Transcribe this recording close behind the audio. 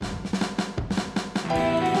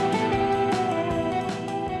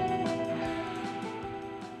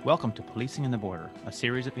Welcome to Policing in the Border, a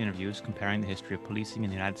series of interviews comparing the history of policing in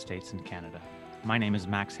the United States and Canada. My name is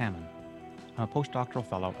Max Hammond. I'm a postdoctoral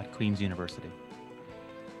fellow at Queen's University.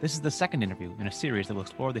 This is the second interview in a series that will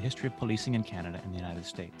explore the history of policing in Canada and the United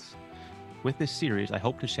States. With this series, I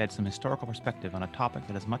hope to shed some historical perspective on a topic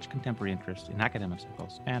that has much contemporary interest in academic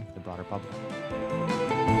circles and for the broader public.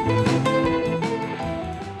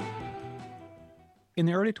 In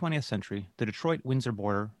the early 20th century, the Detroit-Windsor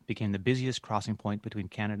border became the busiest crossing point between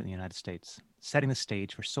Canada and the United States, setting the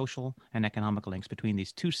stage for social and economic links between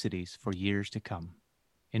these two cities for years to come.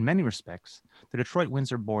 In many respects, the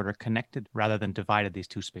Detroit-Windsor border connected rather than divided these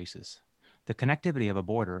two spaces. The connectivity of a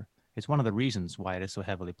border is one of the reasons why it is so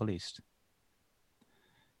heavily policed.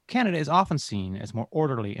 Canada is often seen as more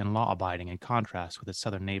orderly and law-abiding in contrast with its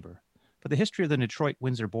southern neighbor, but the history of the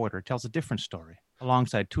Detroit-Windsor border tells a different story.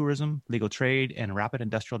 Alongside tourism, legal trade, and rapid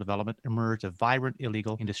industrial development emerged a vibrant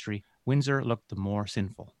illegal industry. Windsor looked the more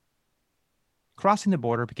sinful. Crossing the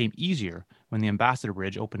border became easier when the Ambassador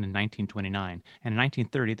Bridge opened in 1929, and in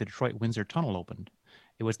 1930 the Detroit-Windsor Tunnel opened.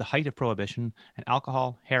 It was the height of prohibition, and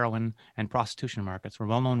alcohol, heroin, and prostitution markets were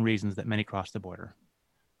well-known reasons that many crossed the border.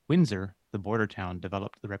 Windsor, the border town,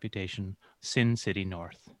 developed the reputation Sin City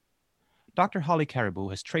North. Dr. Holly Karibo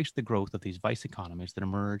has traced the growth of these vice economies that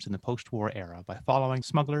emerged in the post-war era by following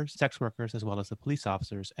smugglers, sex workers, as well as the police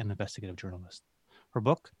officers and investigative journalists. Her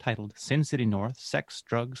book, titled Sin City North, Sex,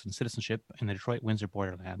 Drugs, and Citizenship in the Detroit-Windsor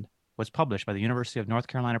Borderland, was published by the University of North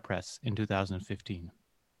Carolina Press in 2015.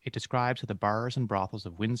 It describes how the bars and brothels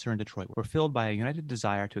of Windsor and Detroit were filled by a united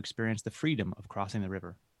desire to experience the freedom of crossing the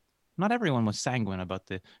river. Not everyone was sanguine about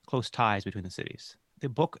the close ties between the cities. The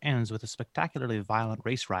book ends with the spectacularly violent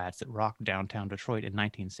race riots that rocked downtown Detroit in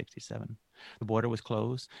 1967. The border was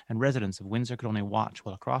closed, and residents of Windsor could only watch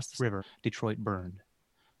while across the river, Detroit burned.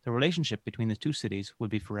 The relationship between the two cities would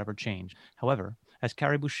be forever changed. However, as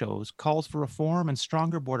Karibo shows, calls for reform and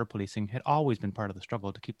stronger border policing had always been part of the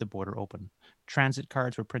struggle to keep the border open. Transit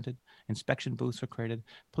cards were printed, inspection booths were created,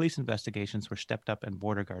 police investigations were stepped up, and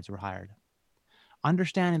border guards were hired.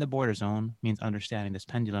 Understanding the border zone means understanding this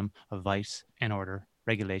pendulum of vice and order,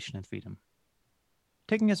 regulation, and freedom.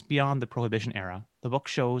 Taking us beyond the Prohibition era, the book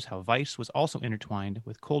shows how vice was also intertwined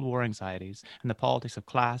with Cold War anxieties and the politics of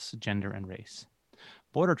class, gender, and race.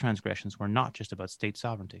 Border transgressions were not just about state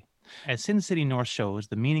sovereignty. As Sin City North shows,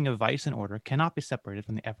 the meaning of vice and order cannot be separated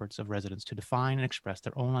from the efforts of residents to define and express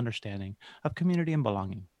their own understanding of community and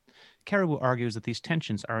belonging. Karibo argues that these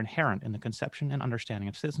tensions are inherent in the conception and understanding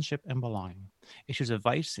of citizenship and belonging. Issues of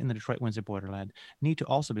vice in the Detroit-Windsor borderland need to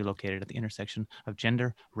also be located at the intersection of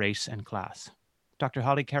gender, race, and class. Dr.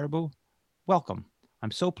 Holly Karibo, welcome.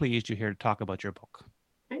 I'm so pleased you're here to talk about your book.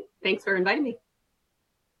 Thanks for inviting me.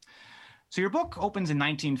 So your book opens in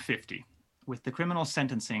 1950 with the criminal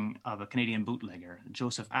sentencing of a Canadian bootlegger,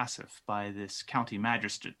 Joseph Asif, by this county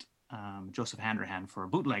magistrate, Joseph Hanrahan, for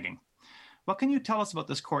bootlegging. What can you tell us about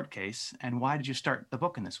this court case, and why did you start the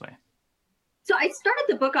book in this way? So I started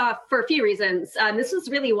the book off for a few reasons. This was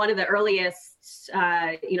really one of the earliest,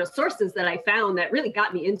 sources that I found that really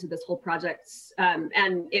got me into this whole project.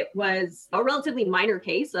 And it was a relatively minor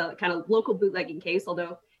case, a kind of local bootlegging case,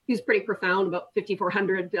 although he was pretty profound, about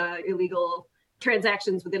 5,400 illegal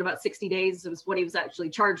transactions within about 60 days was what he was actually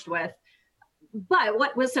charged with. But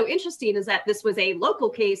what was so interesting is that this was a local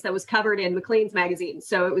case that was covered in Maclean's magazine.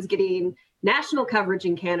 So it was getting national coverage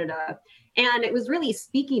in Canada. And it was really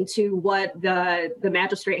speaking to what the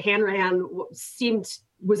magistrate Hanrahan seemed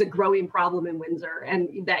was a growing problem in Windsor,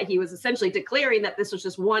 and that he was essentially declaring that this was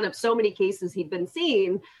just one of so many cases he'd been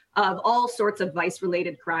seeing of all sorts of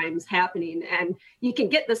vice-related crimes happening. And you can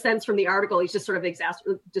get the sense from the article, he's just sort of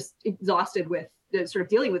exhausted with sort of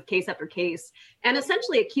dealing with case after case, and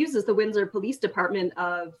essentially accuses the Windsor Police Department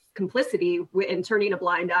of complicity in turning a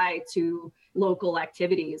blind eye to local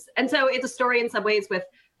activities. And so it's a story in some ways with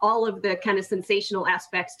all of the kind of sensational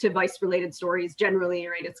aspects to vice-related stories generally,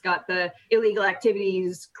 right? It's got the illegal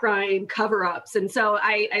activities, crime, cover-ups. And so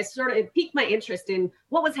I sort of piqued my interest in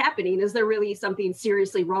what was happening. Is there really something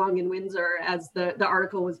seriously wrong in Windsor, as the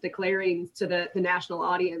article was declaring to the national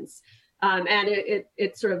audience? And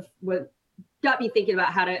it sort of got me thinking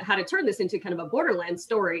about how to turn this into kind of a borderland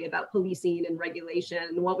story about policing and regulation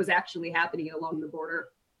and what was actually happening along the border.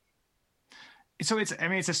 So it's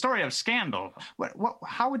a story of scandal.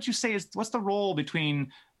 How would you say what's the role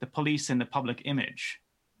between the police and the public image?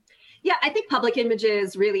 Yeah, I think public image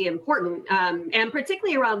is really important, and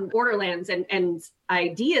particularly around borderlands and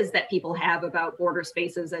ideas that people have about border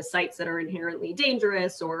spaces as sites that are inherently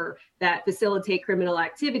dangerous or that facilitate criminal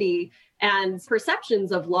activity. And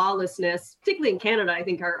perceptions of lawlessness, particularly in Canada, I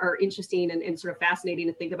think are interesting and sort of fascinating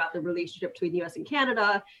to think about the relationship between the US and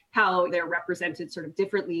Canada, how they're represented sort of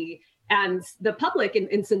differently. And the public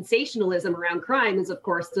and sensationalism around crime is, of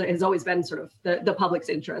course, has always been sort of the public's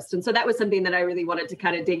interest. And so that was something that I really wanted to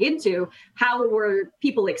kind of dig into. How were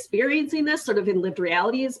people experiencing this sort of in lived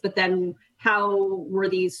realities, but then how were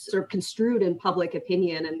these sort of construed in public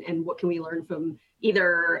opinion, and what can we learn from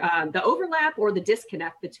either the overlap or the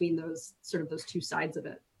disconnect between those two sides of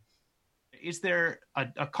it? Is there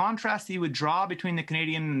a contrast that you would draw between the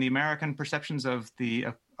Canadian and the American perceptions of the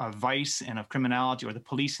of vice and of criminality or the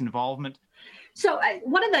police involvement? So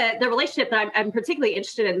one of the relationship that I'm particularly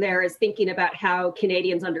interested in there is thinking about how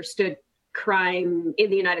Canadians understood crime in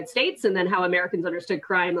the United States and then how Americans understood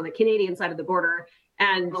crime on the Canadian side of the border.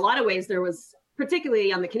 And in a lot of ways, there was,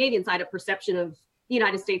 particularly on the Canadian side, a perception of the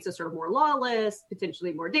United States as sort of more lawless,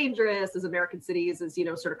 potentially more dangerous, as American cities as,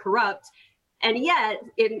 sort of corrupt. And yet,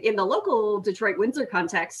 in the local Detroit-Windsor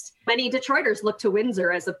context, many Detroiters look to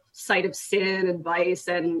Windsor as a site of sin and vice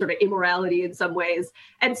and sort of immorality in some ways.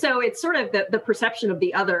 And so it's sort of the perception of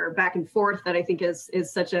the other back and forth that I think is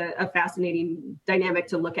such a fascinating dynamic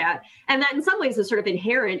to look at. And that in some ways is sort of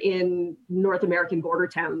inherent in North American border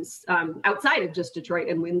towns outside of just Detroit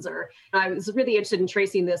and Windsor. I was really interested in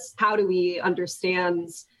tracing this. How do we understand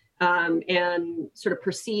and sort of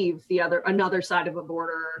perceive another side of a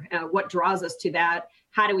border? What draws us to that?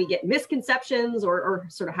 How do we get misconceptions, or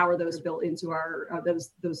sort of how are those built into our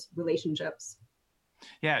those relationships?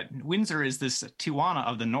 Yeah, Windsor is this Tijuana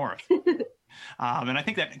of the North. And I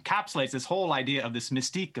think that encapsulates this whole idea of this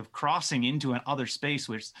mystique of crossing into another space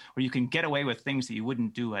where you can get away with things that you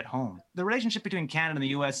wouldn't do at home. The relationship between Canada and the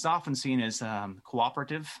US is often seen as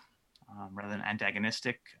cooperative rather than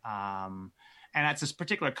antagonistic. And that's this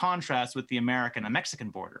particular contrast with the American and Mexican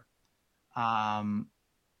border. Can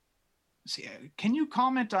you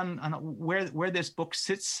comment on where this book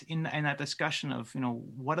sits in that discussion of,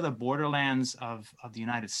 what are the borderlands of the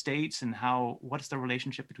United States, and what is the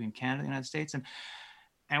relationship between Canada and the United States?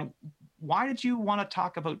 And why did you want to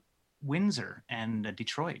talk about Windsor and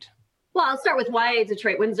Detroit? Well, I'll start with why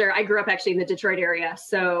Detroit-Windsor. I grew up actually in the Detroit area.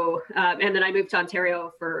 So, and then I moved to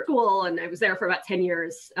Ontario for school, and I was there for about 10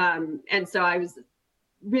 years. And so I was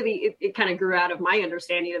really, it kind of grew out of my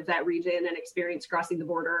understanding of that region and experience crossing the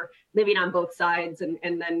border, living on both sides, and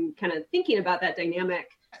then kind of thinking about that dynamic.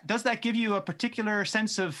 Does that give you a particular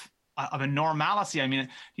sense of a normalcy? I mean,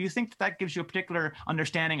 do you think that gives you a particular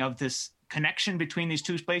understanding of this connection between these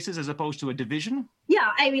two places as opposed to a division? Yeah,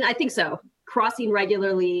 I mean, I think so. Crossing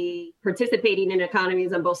regularly, participating in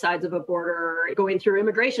economies on both sides of a border, going through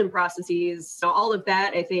immigration processes, so all of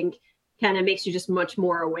that, I think, kind of makes you just much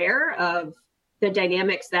more aware of the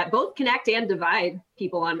dynamics that both connect and divide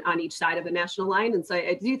people on each side of a national line. And so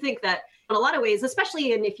I do think that in a lot of ways,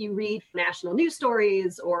 especially if you read national news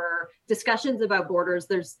stories or discussions about borders,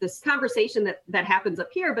 there's this conversation that happens up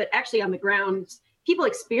here, but actually on the ground, people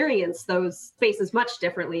experience those spaces much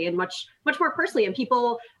differently and much more personally. And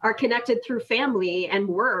people are connected through family and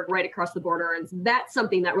work right across the border. And that's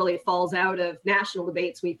something that really falls out of national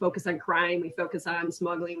debates. We focus on crime, we focus on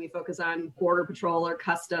smuggling, we focus on border patrol or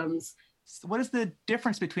customs. What is the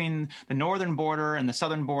difference between the northern border and the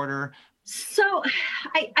southern border? So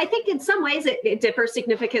I think in some ways it differs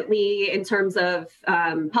significantly in terms of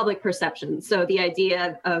public perception. So the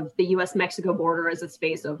idea of the US-Mexico border as a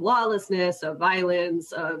space of lawlessness, of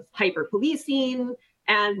violence, of hyper-policing,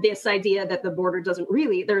 and this idea that the border doesn't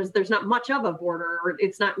really, there's not much of a border, or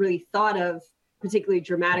it's not really thought of particularly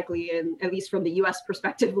dramatically, and at least from the US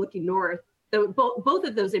perspective looking north. Both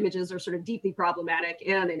of those images are sort of deeply problematic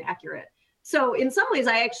and inaccurate. So in some ways,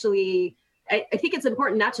 I think it's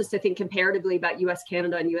important not just to think comparatively about US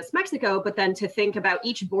Canada and US Mexico, but then to think about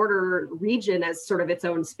each border region as sort of its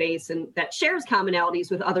own space, and that shares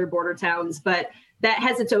commonalities with other border towns, but that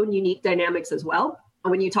has its own unique dynamics as well.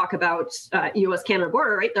 When you talk about US Canada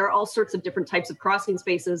border, right, there are all sorts of different types of crossing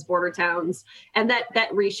spaces, border towns, and that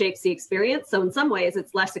reshapes the experience. So in some ways,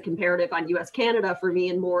 it's less a comparative on US Canada for me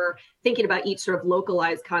and more thinking about each sort of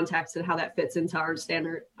localized context and how that fits into our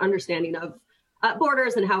standard understanding of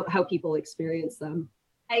borders and how people experience them.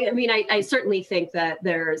 I mean, I certainly think that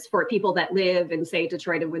there's, for people that live in, say,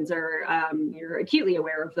 Detroit and Windsor, you're acutely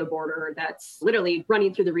aware of the border that's literally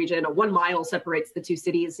running through the region. 1 mile separates the two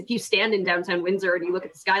cities. If you stand in downtown Windsor and you look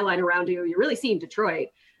at the skyline around you, you're really seeing Detroit.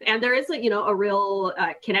 And there is a real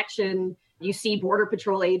connection You see border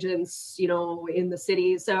patrol agents, in the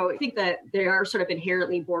cities. So I think that they are sort of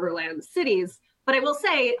inherently borderland cities, but I will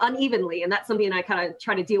say unevenly. And that's something I kind of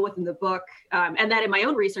try to deal with in the book. And that in my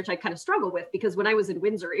own research, I kind of struggle with, because when I was in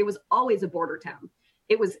Windsor, it was always a border town.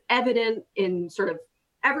 It was evident in sort of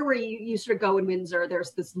everywhere you sort of go in Windsor,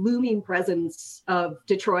 there's this looming presence of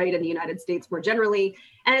Detroit and the United States more generally.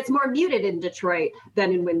 And it's more muted in Detroit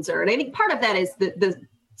than in Windsor. And I think part of that is the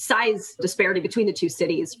size disparity between the two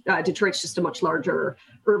cities. Detroit's just a much larger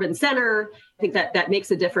urban center. I think that makes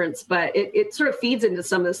a difference, but it sort of feeds into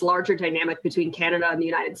some of this larger dynamic between Canada and the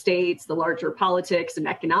United States, the larger politics and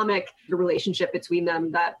economic relationship between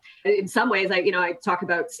them that in some ways, I talk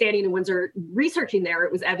about standing in Windsor, researching there,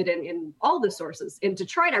 it was evident in all the sources. In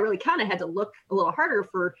Detroit, I really kind of had to look a little harder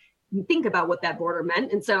think about what that border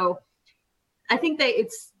meant. And so I think that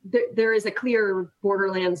there is a clear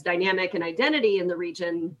borderlands dynamic and identity in the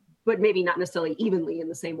region, but maybe not necessarily evenly in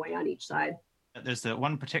the same way on each side. There's the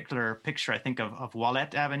one particular picture, I think, of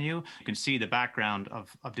Wallet Avenue. You can see the background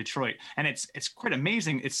of Detroit, and it's quite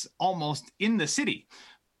amazing. It's almost in the city.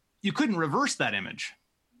 You couldn't reverse that image.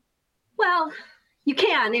 Well, you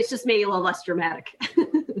can. It's just maybe a little less dramatic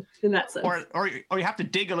in that sense. Or you have to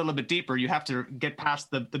dig a little bit deeper. You have to get past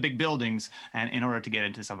the big buildings and in order to get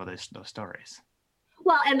into some of those stories.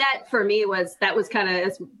 Well, and that for me was kind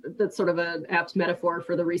of that's sort of an apt metaphor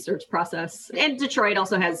for the research process. And Detroit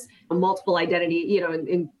also has a multiple identity,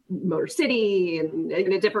 in Motor City and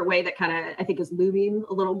in a different way that kind of, I think, is looming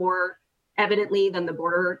a little more evidently than the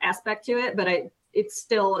border aspect to it. But it's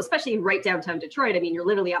still, especially right downtown Detroit, I mean, you're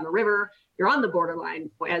literally on the river, you're on the borderline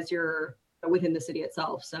as you're within the city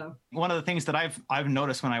itself. So one of the things that I've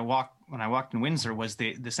noticed when I walked in Windsor was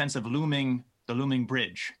the sense of the looming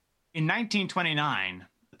bridge. In 1929,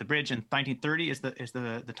 the bridge, in 1930 is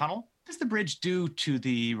the tunnel. What does the bridge do to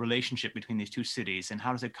the relationship between these two cities, and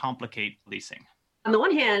how does it complicate policing? On the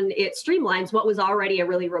one hand, it streamlines what was already a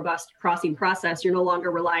really robust crossing process. You're no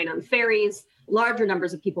longer relying on ferries. Larger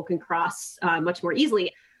numbers of people can cross much more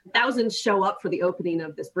easily. Thousands show up for the opening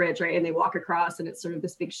of this bridge, right? And they walk across, and it's sort of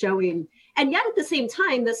this big showing. And yet at the same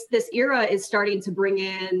time, this era is starting to bring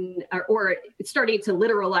in, or it's starting to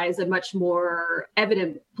literalize a much more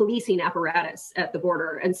evident policing apparatus at the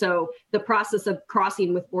border. And so the process of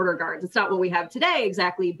crossing with border guards, it's not what we have today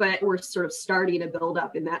exactly, but we're sort of starting to build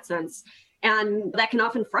up in that sense. And that can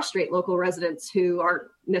often frustrate local residents who aren't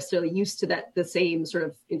necessarily used to the same sort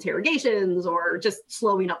of interrogations or just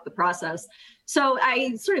slowing up the process. So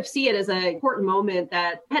I sort of see it as an important moment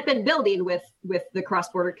that had been building with the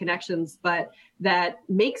cross-border connections, but that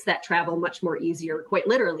makes that travel much more easier, quite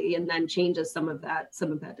literally, and then changes some of that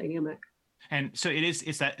dynamic. And so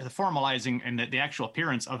it's that the formalizing and the actual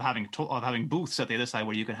appearance of having booths at the other side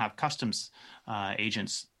where you can have customs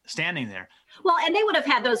agents standing there. Well, and they would have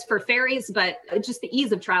had those for ferries, but just the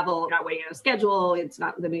ease of travel, not waiting on a schedule, it's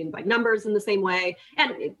not limited by numbers in the same way.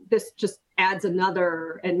 And this just adds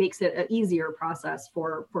another and makes it an easier process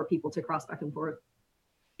for people to cross back and forth.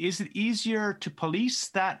 Is it easier to police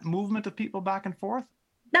that movement of people back and forth?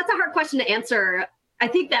 That's a hard question to answer. I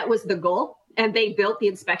think that was the goal. And they built the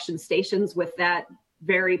inspection stations with that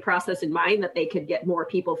very process in mind, that they could get more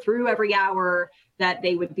people through every hour, that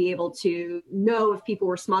they would be able to know if people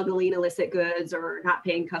were smuggling illicit goods or not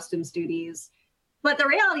paying customs duties. But the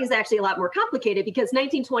reality is actually a lot more complicated, because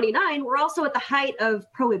 1929, we're also at the height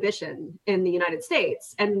of prohibition in the United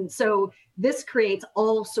States. And so this creates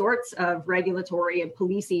all sorts of regulatory and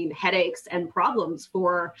policing headaches and problems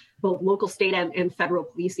for both local, state, and federal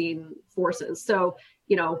policing forces. So,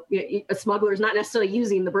 a smuggler is not necessarily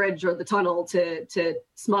using the bridge or the tunnel to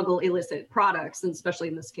smuggle illicit products, and especially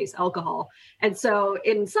in this case, alcohol. And so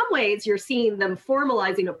in some ways, you're seeing them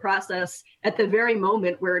formalizing a process at the very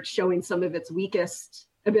moment where it's showing some of its weakest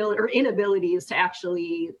ability or inabilities to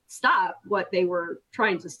actually stop what they were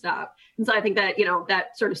trying to stop. And so I think that,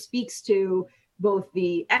 that sort of speaks to both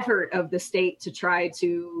the effort of the state to try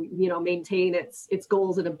to, maintain its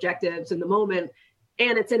goals and objectives in the moment,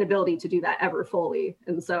 and its inability to do that ever fully.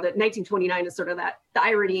 And so that 1929 is sort of the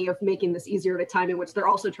irony of making this easier at a time in which they're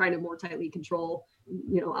also trying to more tightly control,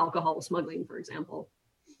 alcohol smuggling, for example.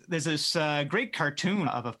 There's this great cartoon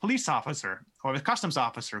of a police officer or a customs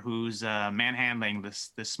officer who's manhandling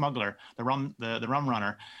this smuggler, the rum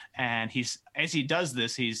runner, and as he does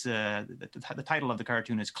this, the title of the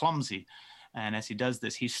cartoon is Clumsy, and as he does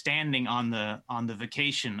this, he's standing on the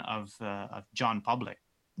vacation of John Public.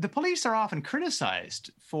 The police are often criticized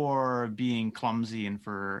for being clumsy and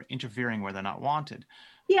for interfering where they're not wanted.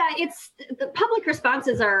 Yeah, the public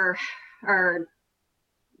responses are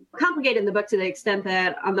complicated in the book to the extent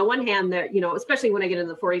that on the one hand that, especially when I get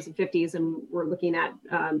into the 40s and 50s and we're looking at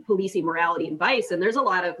policing morality and vice, and there's a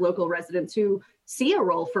lot of local residents who see a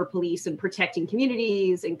role for police in protecting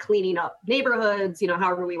communities and cleaning up neighborhoods,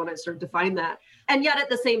 however we want to sort of define that. And yet at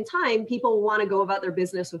the same time, people want to go about their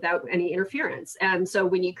business without any interference. And so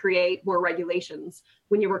when you create more regulations,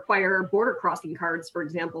 when you require border crossing cards, for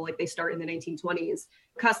example, like they start in the 1920s,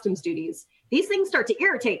 customs duties, these things start to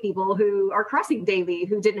irritate people who are crossing daily,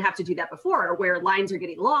 who didn't have to do that before, where lines are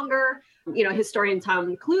getting longer. Historian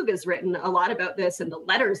Tom Klug has written a lot about this and the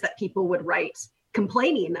letters that people would write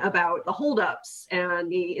complaining about the holdups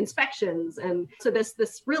and the inspections. And so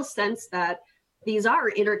this real sense that these are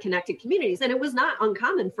interconnected communities. And it was not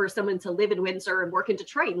uncommon for someone to live in Windsor and work in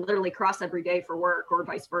Detroit and literally cross every day for work or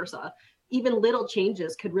vice versa. Even little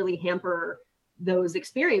changes could really hamper those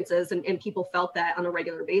experiences. And people felt that on a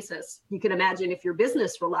regular basis. You can imagine if your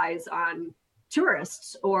business relies on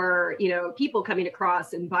tourists or, people coming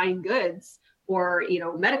across and buying goods or,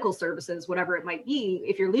 medical services, whatever it might be,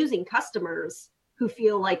 if you're losing customers who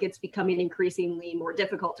feel like it's becoming increasingly more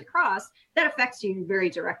difficult to cross, that affects you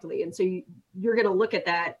very directly. And so you're going to look at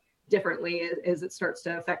that differently as it starts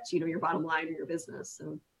to affect, your bottom line or your business.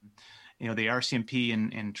 So, the RCMP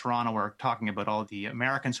in Toronto are talking about all the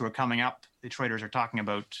Americans who are coming up. Detroiters are talking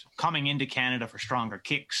about coming into Canada for stronger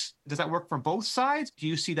kicks. Does that work for both sides? Do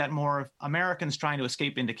you see that more of Americans trying to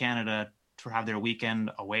escape into Canada to have their weekend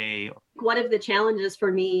away? One of the challenges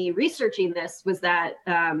for me researching this was that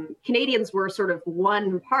Canadians were sort of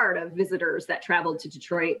one part of visitors that traveled to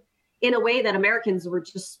Detroit in a way that Americans were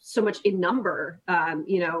just so much in number,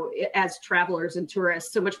 as travelers and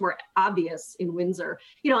tourists, so much more obvious in Windsor.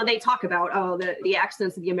 And they talk about, the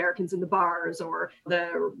accents of the Americans in the bars or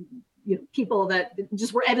the people that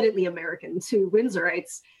just were evidently American to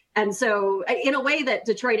Windsorites. And so in a way that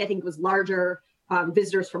Detroit, I think, was larger.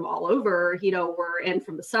 Visitors from all over, and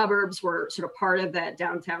from the suburbs were sort of part of that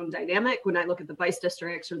downtown dynamic when I look at the vice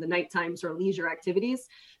districts or the nighttime sort of leisure activities.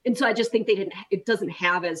 And so I just think it doesn't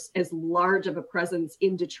have as large of a presence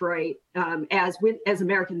in Detroit as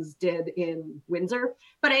Americans did in Windsor,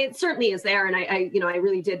 but it certainly is there. And I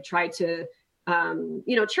really did try to,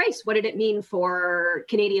 trace what did it mean for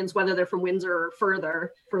Canadians, whether they're from Windsor or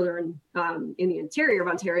further in the interior of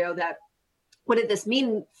Ontario, that what did this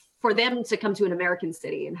mean for them to come to an American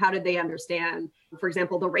city? And how did they understand, for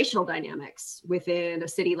example, the racial dynamics within a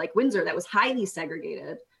city like Windsor that was highly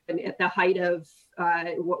segregated and at the height of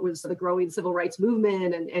what was the growing civil rights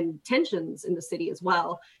movement and tensions in the city as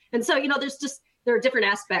well. And so, there are different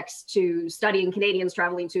aspects to studying Canadians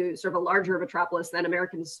traveling to sort of a larger metropolis than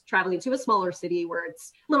Americans traveling to a smaller city where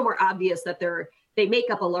it's a little more obvious that they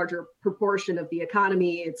make up a larger proportion of the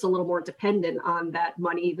economy. It's a little more dependent on that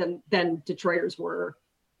money than Detroiters were.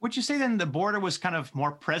 Would you say then the border was kind of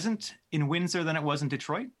more present in Windsor than it was in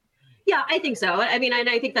Detroit? Yeah, I think so. I mean, and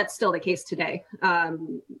I think that's still the case today.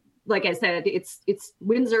 Like I said, it's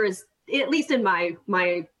Windsor is, at least in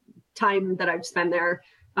my time that I've spent there,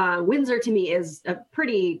 Windsor to me is a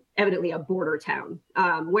pretty evidently a border town,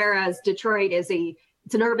 whereas Detroit is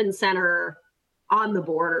it's an urban center on the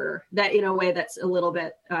border that in a way that's a little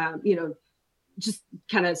bit, just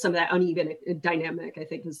kind of some of that uneven dynamic, I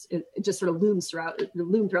think, it just sort of loomed throughout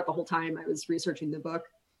the whole time I was researching the book.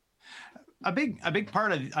 A big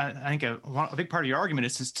part of a big part of your argument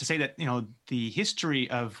is to say that the history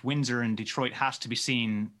of Windsor and Detroit has to be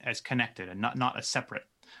seen as connected and not as separate.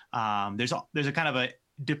 There's a kind of a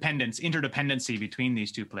interdependency between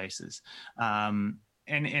these two places, and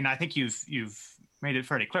I think you've made it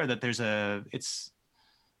fairly clear that it's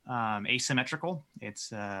asymmetrical. It's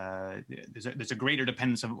there's a greater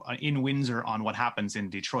dependence in Windsor on what happens in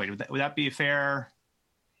Detroit. Would that be fair?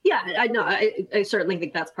 Yeah, I know. I certainly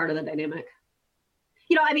think that's part of the dynamic.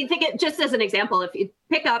 Think it just as an example. If you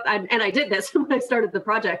pick up, and I did this when I started the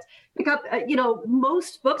project, pick up,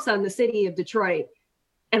 most books on the city of Detroit,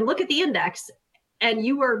 and look at the index, and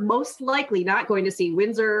you are most likely not going to see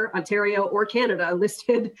Windsor, Ontario, or Canada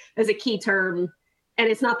listed as a key term. And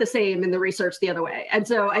it's not the same in the research the other way. And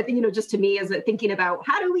so I think, just to me, as thinking about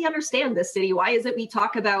how do we understand this city? Why is it we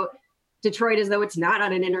talk about Detroit as though it's not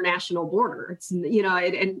on an international border? It's,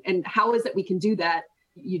 and how is it we can do that?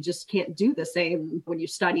 You just can't do the same when you're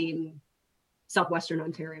studying Southwestern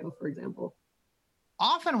Ontario, for example.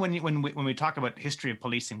 Often when we talk about history of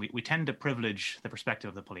policing, we tend to privilege the perspective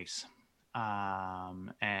of the police.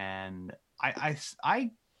 And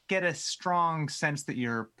I get a strong sense that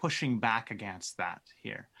you're pushing back against that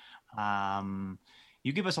here.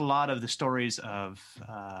 You give us a lot of the stories of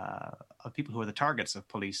people who are the targets of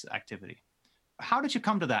police activity. How did you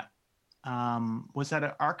come to that? Was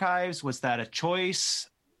that archives? Was that a choice?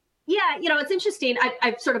 Yeah, it's interesting.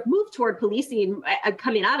 I've sort of moved toward policing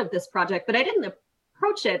coming out of this project, but I didn't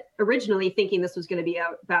approach it originally thinking this was going to be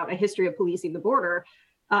about a history of policing the border.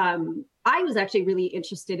 I was actually really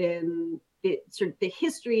interested in sort of the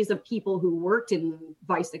histories of people who worked in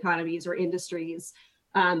vice economies or industries,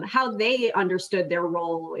 how they understood their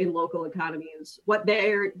role in local economies, what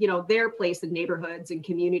their place in neighborhoods and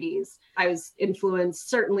communities. I was influenced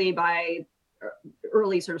certainly by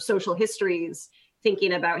early sort of social histories,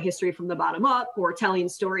 thinking about history from the bottom up or telling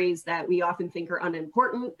stories that we often think are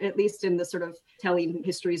unimportant, at least in the sort of telling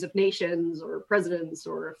histories of nations or presidents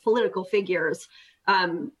or political figures.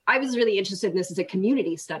 I was really interested in this as a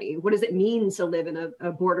community study. What does it mean to live in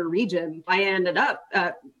a border region? I ended up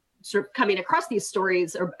sort of coming across these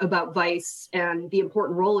stories about vice and the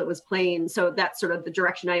important role it was playing. So that's sort of the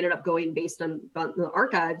direction I ended up going based on the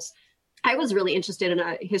archives. I was really interested in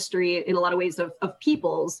a history in a lot of ways of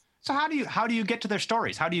peoples. So how do you get to their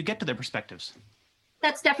stories? How do you get to their perspectives?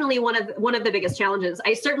 That's definitely one of the biggest challenges.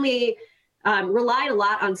 I certainly relied a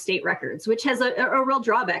lot on state records, which has a real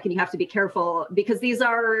drawback, and you have to be careful because these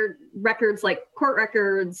are records like court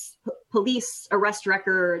records, police arrest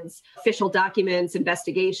records, official documents,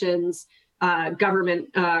 investigations, government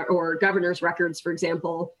or governor's records, for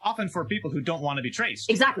example. Often for people who don't want to be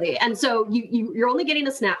traced. Exactly. And so you're only getting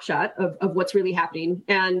a snapshot of what's really happening.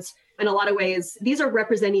 And in a lot of ways, these are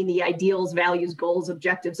representing the ideals, values, goals,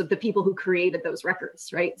 objectives of the people who created those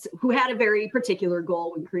records, right? Who had a very particular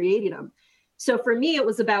goal when creating them. So for me, it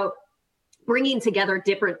was about bringing together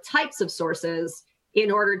different types of sources in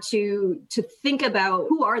order to think about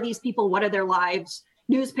who are these people, what are their lives.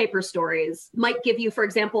 Newspaper stories might give you, for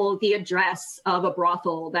example, the address of a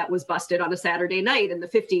brothel that was busted on a Saturday night in the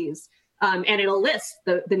 50s. And it'll list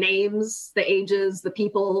the names, the ages, the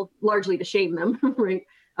people, largely to shame them, right?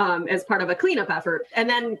 As part of a cleanup effort. And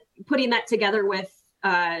then putting that together with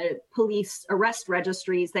police arrest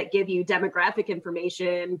registries that give you demographic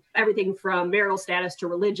information, everything from marital status to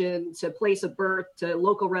religion to place of birth to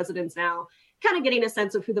local residence now, kind of getting a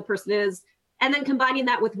sense of who the person is. And then combining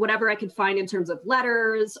that with whatever I could find in terms of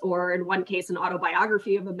letters, or in one case, an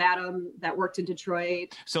autobiography of a madam that worked in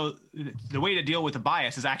Detroit. So the way to deal with the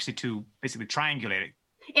bias is actually to basically triangulate it.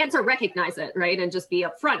 And to recognize it, right? And just be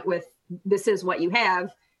upfront with, this is what you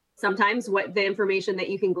have. Sometimes what the information that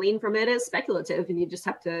you can glean from it is speculative, and you just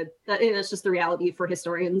have to, and that's just the reality for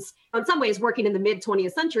historians. In some ways, working in the mid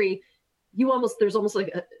 20th century, there's almost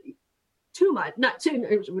like too much, not too,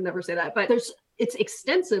 I would never say that, but it's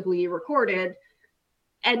extensively recorded,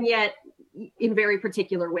 and yet in very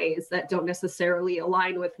particular ways that don't necessarily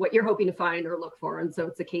align with what you're hoping to find or look for. And so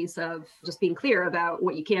it's a case of just being clear about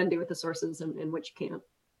what you can do with the sources and what you can't.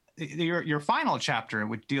 Your final chapter,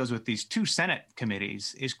 which deals with these two Senate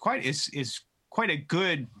committees, is quite a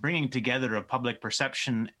good bringing together of public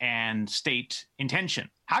perception and state intention.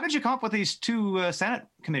 How did you come up with these two Senate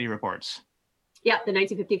committee reports? Yeah, the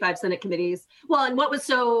 1955 Senate committees. Well, and what was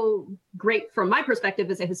so great from my perspective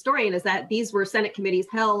as a historian is that these were Senate committees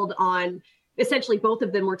held on, essentially both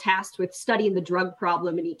of them were tasked with studying the drug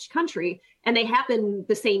problem in each country. And they happened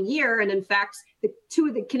the same year. And in fact, two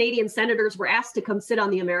of the Canadian senators were asked to come sit on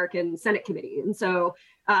the American Senate committee. And so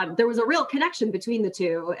there was a real connection between the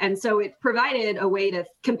two. And so it provided a way to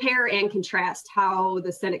compare and contrast how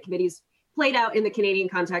the Senate committees played out in the Canadian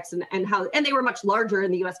context and they were much larger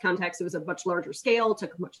in the US context. It was a much larger scale,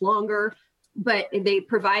 took much longer, but they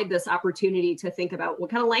provide this opportunity to think about what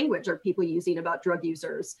kind of language are people using about drug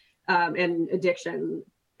users and addiction.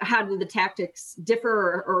 How did the tactics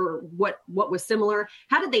differ, or what was similar?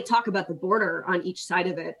 How did they talk about the border on each side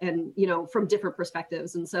of it, and from different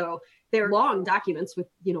perspectives? And so they're long documents with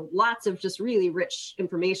lots of just really rich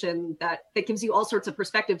information that gives you all sorts of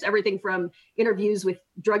perspectives, everything from interviews with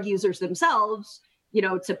drug users themselves,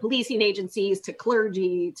 to policing agencies, to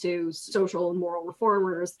clergy, to social and moral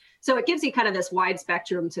reformers. So it gives you kind of this wide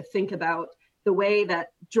spectrum to think about the way that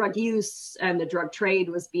drug use and the drug trade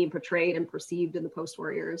was being portrayed and perceived in the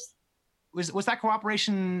post-war years. Was that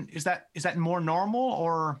cooperation, is that more normal,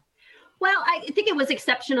 or? Well, I think it was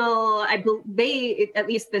exceptional. They, at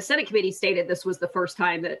least the Senate committee, stated this was the first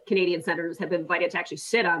time that Canadian senators had been invited to actually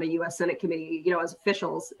sit on a U.S. Senate committee, as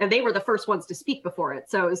officials, and they were the first ones to speak before it.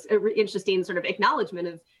 So it was an interesting sort of acknowledgement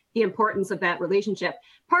of the importance of that relationship.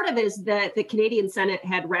 Part of it is that the Canadian Senate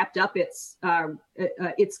had wrapped up its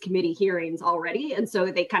committee hearings already, and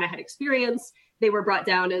so they kind of had experience. They were brought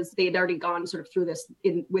down as they had already gone sort of through this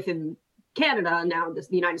within Canada, and now the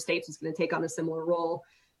United States is going to take on a similar role.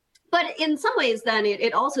 But in some ways, then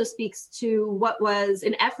it also speaks to what was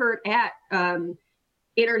an effort at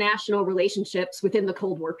international relationships within the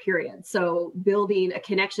Cold War period. So building a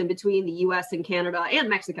connection between the US and Canada and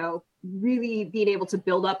Mexico, really being able to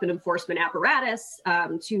build up an enforcement apparatus,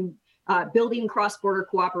 to building cross-border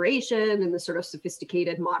cooperation in this sort of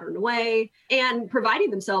sophisticated modern way, and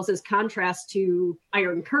providing themselves as contrast to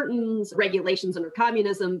Iron Curtains, regulations under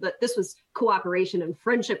communism. But this was cooperation and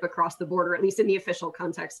friendship across the border, at least in the official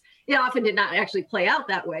context. It often did not actually play out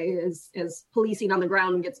that way as policing on the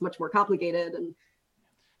ground gets much more complicated. And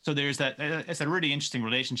so there's that. It's a really interesting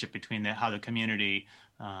relationship between how the community,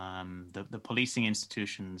 the policing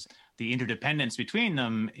institutions, the interdependence between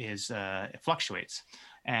them it fluctuates.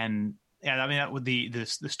 And yeah, I mean, with the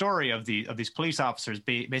story of these police officers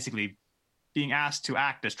basically being asked to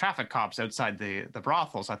act as traffic cops outside the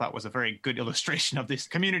brothels, I thought was a very good illustration of this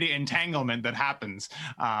community entanglement that happens.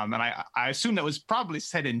 And I assume that was probably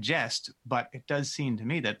said in jest, but it does seem to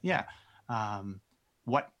me that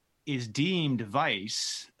what is deemed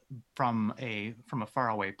vice from a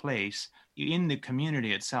faraway place in the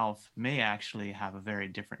community itself may actually have a very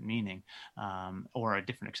different meaning, or a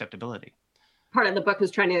different acceptability. Part of the book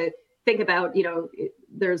was trying to think about,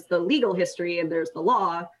 there's the legal history and there's the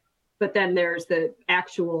law, but then there's the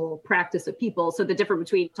actual practice of people. So the difference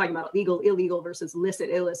between talking about legal, illegal versus licit,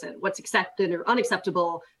 illicit, what's accepted or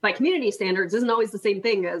unacceptable by community standards isn't always the same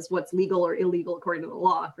thing as what's legal or illegal according to the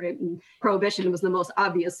law, right? And prohibition was the most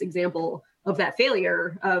obvious example of that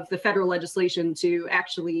failure of the federal legislation to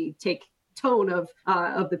actually take tone of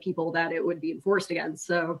the people that it would be enforced against.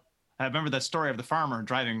 So I remember that story of the farmer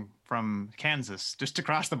driving from Kansas just to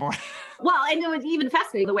cross the border. Well, and it was even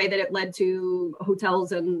fascinating the way that it led to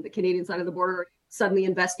hotels on the Canadian side of the border suddenly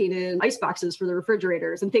investing in ice boxes for the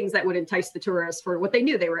refrigerators and things that would entice the tourists for what they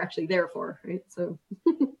knew they were actually there for, right? So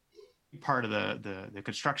part of the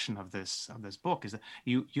construction of this book is that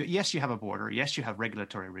you yes, you have a border, yes, you have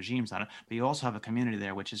regulatory regimes on it, but you also have a community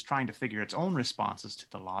there which is trying to figure its own responses to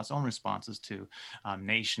the law, its own responses to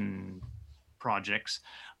nation projects,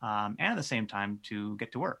 and at the same time to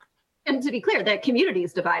get to work. And to be clear, that community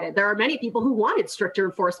is divided. There are many people who wanted stricter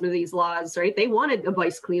enforcement of these laws, right? They wanted a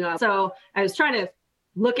vice cleanup. So I was trying to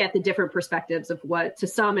look at the different perspectives of what, to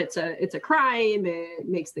some, it's a crime, it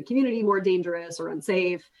makes the community more dangerous or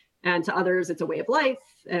unsafe. And to others, it's a way of life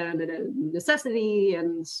and a necessity.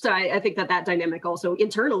 And so I think that dynamic also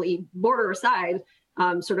internally, border aside,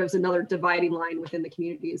 sort of is another dividing line within the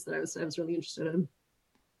communities that I was really interested in.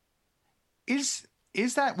 Is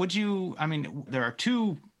that, there are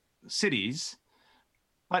two cities,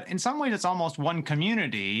 but in some ways it's almost one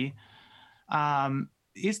community.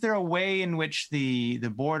 Is there a way in which the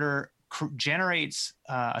border generates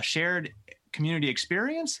a shared community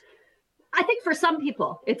experience? I think for some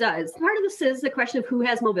people it does. Part of this is the question of who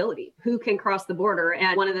has mobility, who can cross the border.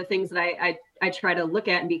 And one of the things that I try to look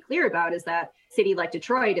at and be clear about is that a city like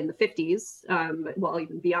Detroit in the 50s,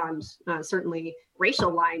 even beyond, certainly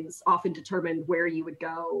racial lines often determined where you would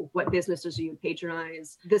go, what businesses you would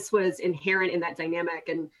patronize. This was inherent in that dynamic.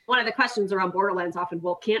 And one of the questions around borderlands often,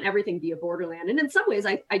 well, can't everything be a borderland? And in some ways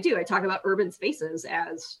I do. I talk about urban spaces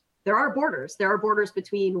as there are borders. There are borders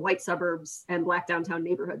between white suburbs and Black downtown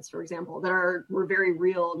neighborhoods, for example, that were very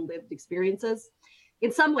real and lived experiences.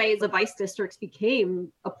 In some ways, the vice districts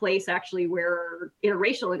became a place actually where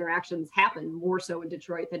interracial interactions happen more so in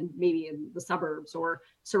Detroit than maybe in the suburbs or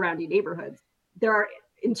surrounding neighborhoods. There are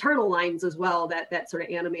internal lines as well that sort of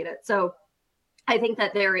animate it. So I think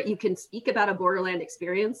that you can speak about a borderland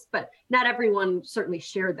experience, but not everyone certainly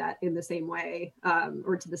shared that in the same way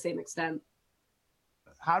or to the same extent.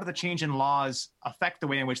 How do the change in laws affect the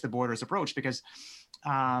way in which the border is approached? Because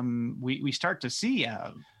we start to see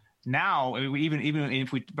now, even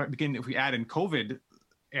if we add in COVID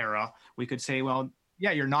era, we could say, well,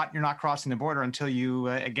 yeah, you're not crossing the border until you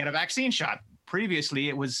get a vaccine shot. Previously,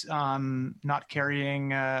 it was not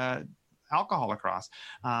carrying alcohol across.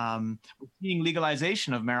 We're seeing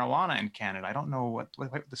legalization of marijuana in Canada. I don't know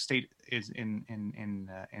what the state is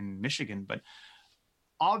in Michigan, but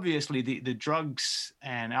obviously the drugs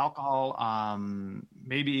and alcohol,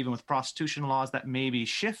 maybe even with prostitution laws, that may be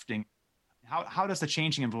shifting. How does the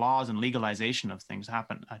changing of laws and legalization of things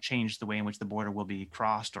change the way in which the border will be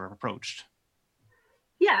crossed or approached?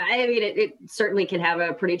 Yeah, I mean, it certainly can have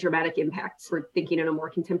a pretty dramatic impact. We're thinking in a more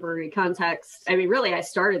contemporary context. I mean, really, I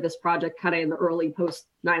started this project kind of in the early post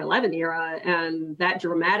 9/11 era, and that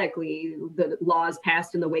dramatically, the laws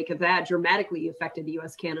passed in the wake of that dramatically affected the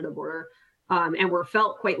U.S.-Canada border. And were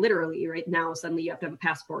felt quite literally. Right now, suddenly you have to have a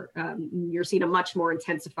passport. You're seeing a much more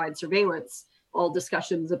intensified surveillance. All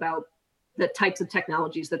discussions about the types of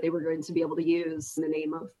technologies that they were going to be able to use in the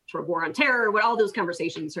name of sort of war on terror, what all those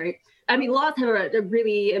conversations, right? I mean, laws have a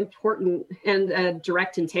really important and a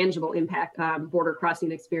direct and tangible impact on border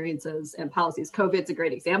crossing experiences and policies. COVID's a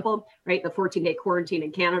great example, right? The 14-day quarantine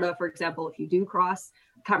in Canada, for example, if you do cross,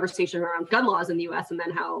 conversation around gun laws in the US and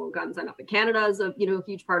then how guns end up in Canada is a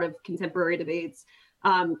huge part of contemporary debates,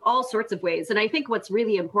 all sorts of ways. And I think what's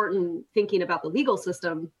really important thinking about the legal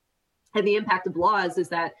system and the impact of laws is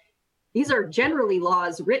that these are generally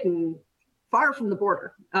laws written far from the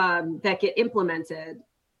border that get implemented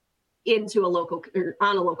into a local or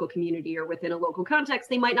on a local community or within a local context.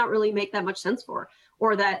 They might not really make that much sense for,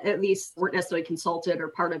 or that at least weren't necessarily consulted or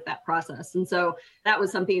part of that process. And so that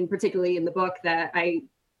was something particularly in the book that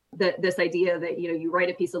this idea that, you write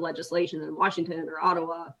a piece of legislation in Washington or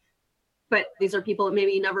Ottawa, but these are people that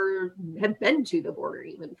maybe never have been to the border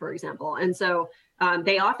even, for example. And so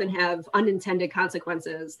they often have unintended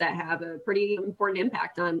consequences that have a pretty important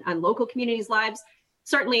impact on local communities' lives.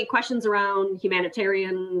 Certainly questions around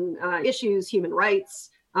humanitarian issues, human rights.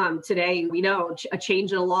 Today, we know a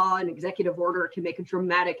change in a law, an executive order can make a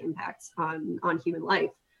dramatic impact on human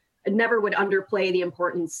life. I never would underplay the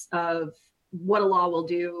importance of what a law will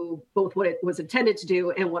do, both what it was intended to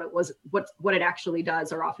do and what it actually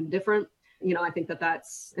does are often different. I think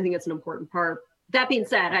it's an important part. That being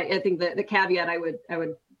said, I think that the caveat I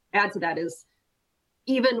would add to that is,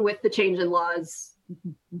 even with the change in laws,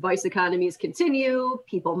 vice economies continue,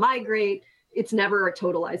 people migrate. It's never a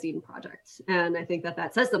totalizing project. And I think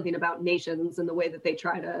that says something about nations and the way that they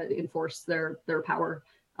try to enforce their power,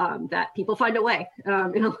 that people find a way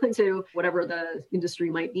to whatever the industry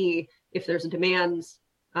might be. If there's a demand,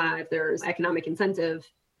 if there's economic incentive,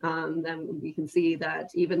 then we can see that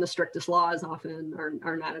even the strictest laws often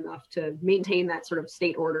are not enough to maintain that sort of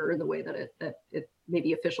state order in the way that it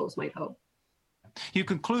maybe officials might hope. You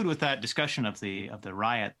conclude with that discussion of the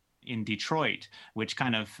riot in Detroit, which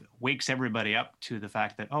kind of wakes everybody up to the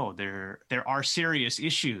fact that, there are serious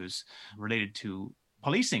issues related to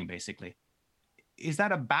policing, basically. Is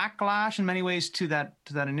that a backlash in many ways to that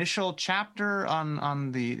initial chapter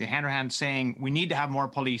on the hand saying we need to have more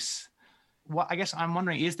police? Well, I guess I'm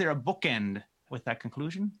wondering, is there a bookend with that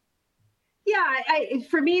conclusion? Yeah,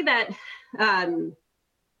 for me, that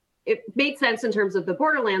it made sense in terms of the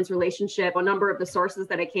borderlands relationship. A number of the sources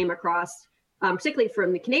that I came across, particularly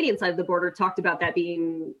from the Canadian side of the border, talked about that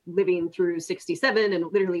being living through 67 and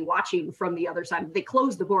literally watching from the other side. They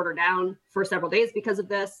closed the border down for several days because of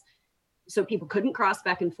this, so people couldn't cross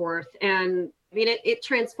back and forth. And I mean, it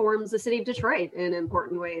transforms the city of Detroit in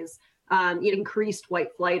important ways. It increased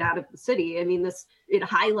white flight out of the city. I mean, it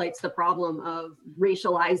highlights the problem of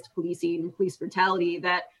racialized policing, police brutality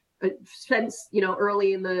that since,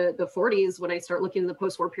 early in the 40s, when I start looking at the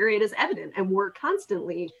post-war period, is evident. And we're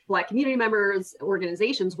constantly, Black community members,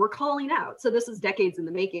 organizations, we're calling out. So this is decades in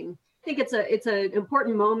the making. I think it's an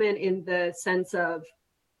important moment in the sense of,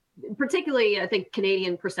 particularly, I think,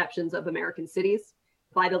 Canadian perceptions of American cities.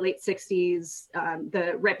 By the late 60s,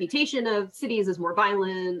 the reputation of cities as more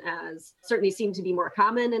violent, as certainly seemed to be more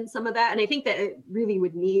common in some of that. And I think that it really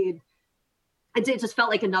would need, it just felt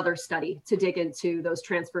like another study to dig into those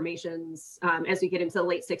transformations as we get into the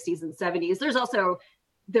late 60s and 70s.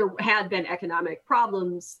 There had been economic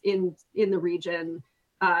problems in the region,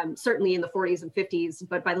 certainly in the 40s and 50s,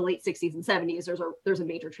 but by the late 60s and 70s, there's a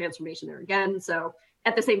major transformation there again. So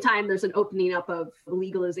at the same time, there's an opening up of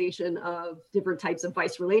legalization of different types of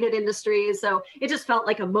vice-related industries. So it just felt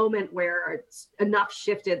like a moment where enough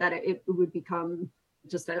shifted that it would become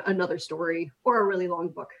just another story or a really long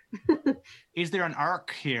book. Is there an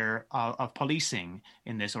arc here of policing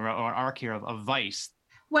in this, or an arc here of vice?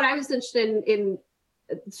 What I was interested in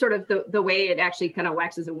sort of the way it actually kind of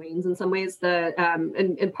waxes and wanes in some ways.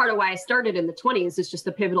 And part of why I started in the 20s is just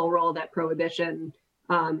the pivotal role that prohibition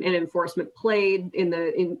and enforcement played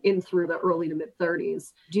in through the early to mid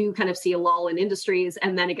 30s. Do you kind of see a lull in industries,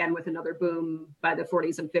 and then again with another boom by the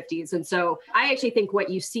 40s and 50s. And so I actually think what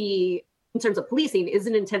you see in terms of policing is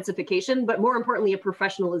an intensification, but more importantly, a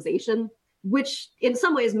professionalization, which in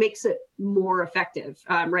some ways makes it more effective,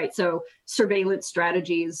 right? So surveillance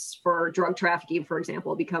strategies for drug trafficking, for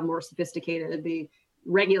example, become more sophisticated. The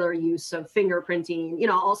regular use of fingerprinting,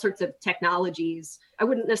 all sorts of technologies. I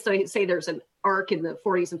wouldn't necessarily say there's an arc in the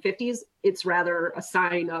 40s and 50s. It's rather a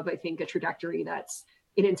sign of, I think, a trajectory that's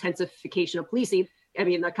an intensification of policing. I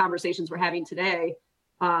mean, the conversations we're having today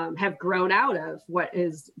have grown out of what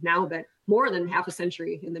is now been more than half a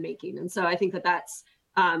century in the making. And so I think that's,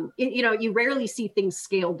 you rarely see things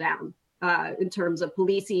scaled down in terms of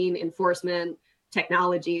policing, enforcement,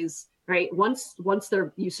 technologies, right? Once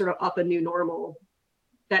you sort of up a new normal,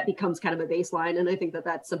 that becomes kind of a baseline. And I think that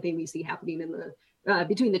that's something we see happening in the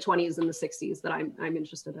between the 20s and the 60s that I'm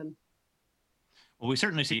interested in. Well, we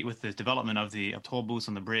certainly see with the development of the toll booths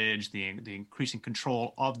on the bridge, the increasing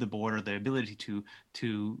control of the border, the ability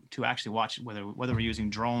to actually watch whether we're using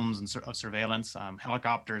drones and of surveillance,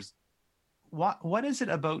 helicopters. What is it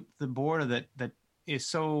about the border that is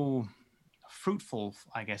so fruitful,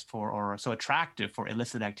 I guess, or so attractive for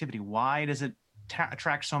illicit activity? Why does it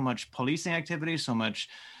attract so much policing activity, so much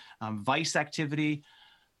vice activity?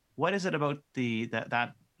 What is it about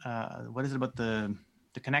what is it about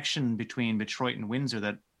the connection between Detroit and Windsor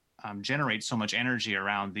that generates so much energy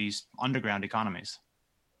around these underground economies?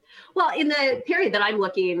 Well, in the period that I'm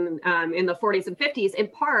looking in the 40s and 50s, in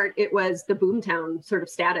part, it was the boomtown sort of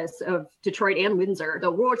status of Detroit and Windsor,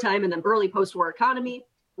 the wartime and then early post-war economy.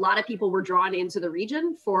 A lot of people were drawn into the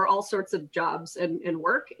region for all sorts of jobs and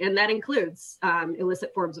work, and that includes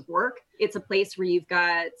illicit forms of work. It's a place where you've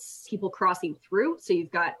got people crossing through, so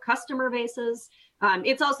you've got customer bases.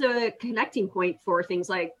 It's also a connecting point for things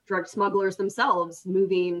like drug smugglers themselves,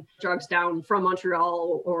 moving drugs down from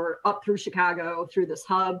Montreal or up through Chicago through this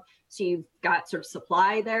hub. So you've got sort of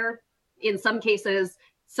supply there. In some cases,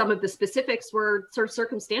 some of the specifics were sort of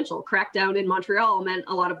circumstantial. Crackdown in Montreal meant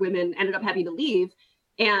a lot of women ended up having to leave.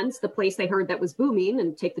 And the place they heard that was booming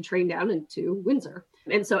and take the train down into Windsor.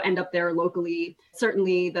 And so end up there locally.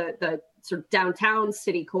 Certainly the sort of downtown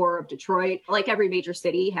city core of Detroit, like every major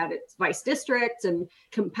city, had its vice district, and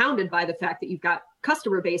compounded by the fact that you've got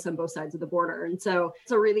customer base on both sides of the border. And so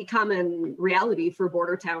it's a really common reality for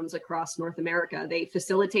border towns across North America. They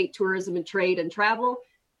facilitate tourism and trade and travel.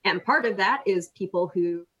 And part of that is people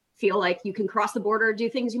who feel like you can cross the border and do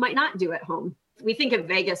things you might not do at home. We think of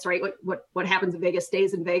Vegas, right? What happens in Vegas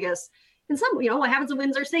stays in Vegas. And some, what happens in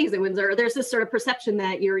Windsor stays in Windsor. There's this sort of perception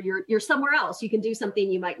that you're somewhere else. You can do something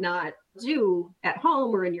you might not do at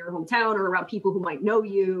home or in your hometown or around people who might know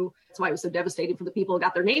you. That's why it was so devastating for the people who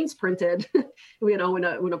got their names printed, when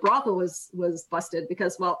a brothel was busted,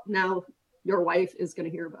 because, well, now your wife is going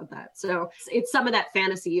to hear about that. So it's some of that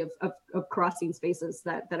fantasy of crossing spaces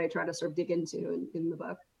that I try to sort of dig into in the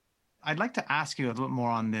book. I'd like to ask you a little more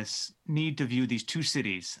on this need to view these two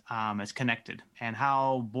cities as connected, and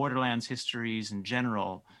how borderlands histories in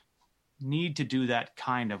general need to do that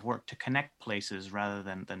kind of work to connect places rather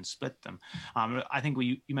than split them. I think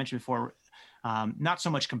you mentioned before, not so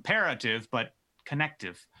much comparative, but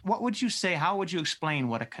connective. What would you say, how would you explain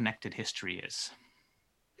what a connected history is?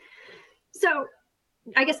 So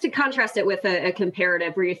I guess to contrast it with a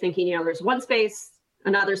comparative where you're thinking, there's one space,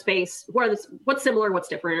 another space, what's similar, what's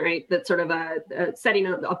different, right? That's sort of setting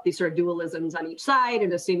up these sort of dualisms on each side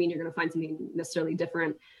and assuming you're going to find something necessarily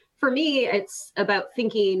different. For me, it's about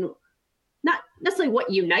thinking not necessarily what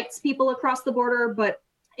unites people across the border, but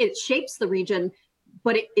it shapes the region,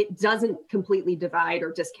 but it doesn't completely divide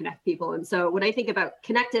or disconnect people. And so when I think about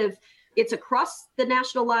connective, it's across the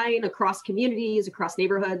national line, across communities, across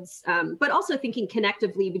neighborhoods, but also thinking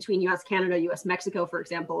connectively between U.S., Canada, U.S., Mexico, for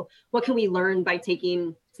example. What can we learn by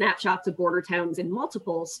taking snapshots of border towns in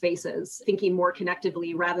multiple spaces, thinking more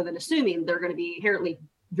connectively rather than assuming they're going to be inherently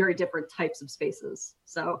very different types of spaces?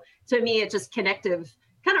 So to me, it's just connective.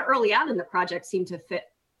 Kind of early on in the project seemed to fit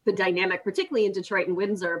the dynamic, particularly in Detroit and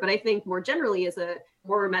Windsor. But I think more generally as a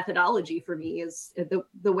more methodology for me is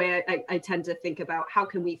the way I tend to think about how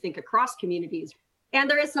can we think across communities. And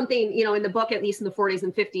there is something, in the book, at least in the 40s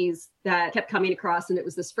and 50s, that kept coming across. And it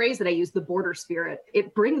was this phrase that I used, the border spirit.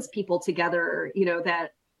 It brings people together,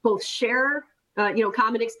 that both share,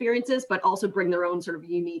 common experiences, but also bring their own sort of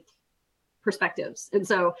unique perspectives. And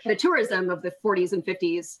so the tourism of the 40s and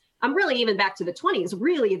 50s, really even back to the 20s,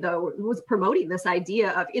 really, though, was promoting this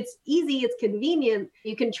idea of it's easy, it's convenient.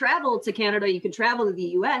 You can travel to Canada, you can travel to the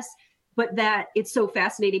US, but that it's so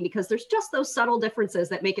fascinating because there's just those subtle differences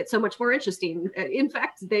that make it so much more interesting. In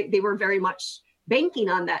fact, they were very much banking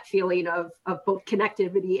on that feeling of both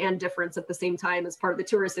connectivity and difference at the same time as part of the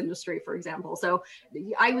tourist industry, for example. So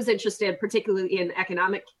I was interested particularly in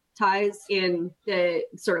economic ties, in the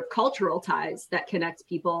sort of cultural ties that connect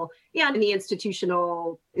people, and in the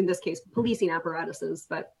institutional, in this case, policing apparatuses.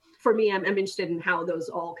 But for me, I'm interested in how those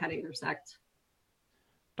all kind of intersect.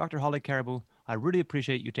 Dr. Holly Karibo, I really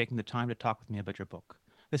appreciate you taking the time to talk with me about your book.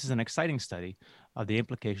 This is an exciting study of the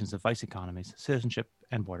implications of vice economies, citizenship,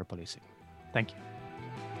 and border policing. Thank you.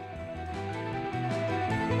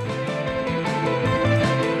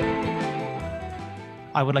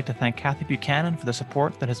 I would like to thank Kathy Buchanan for the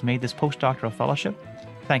support that has made this postdoctoral fellowship.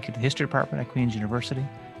 Thank you to the History Department at Queen's University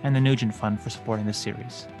and the Nugent Fund for supporting this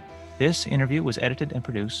series. This interview was edited and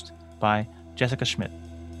produced by Jessica Schmidt.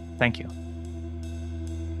 Thank you.